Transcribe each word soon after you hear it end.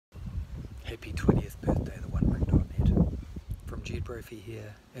Happy 20th birthday, the OneRing.net. From Jed Brophy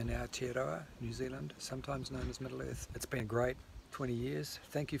here in Aotearoa, New Zealand, sometimes known as Middle Earth. It's been a great 20 years.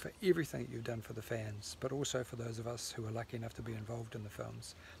 Thank you for everything you've done for the fans, but also for those of us who are lucky enough to be involved in the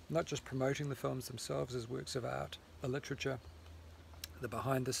films. Not just promoting the films themselves as works of art, the literature, the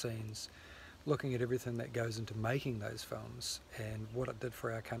behind the scenes, looking at everything that goes into making those films and what it did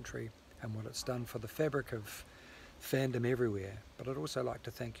for our country and what it's done for the fabric of fandom everywhere. But I'd also like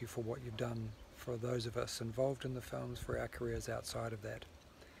to thank you for what you've done for those of us involved in the films, for our careers outside of that.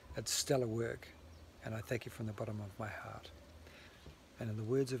 It's stellar work, and I thank you from the bottom of my heart. And in the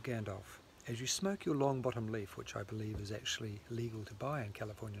words of Gandalf, as you smoke your long bottom leaf, which I believe is actually legal to buy in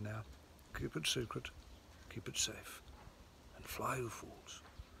California now, keep it secret, keep it safe, and fly, you fools.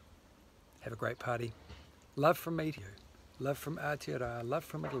 Have a great party. Love from me to you. Love from Aotearoa, love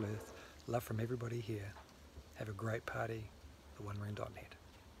from Middle Earth, love from everybody here. Have a great party, the OneRing.net.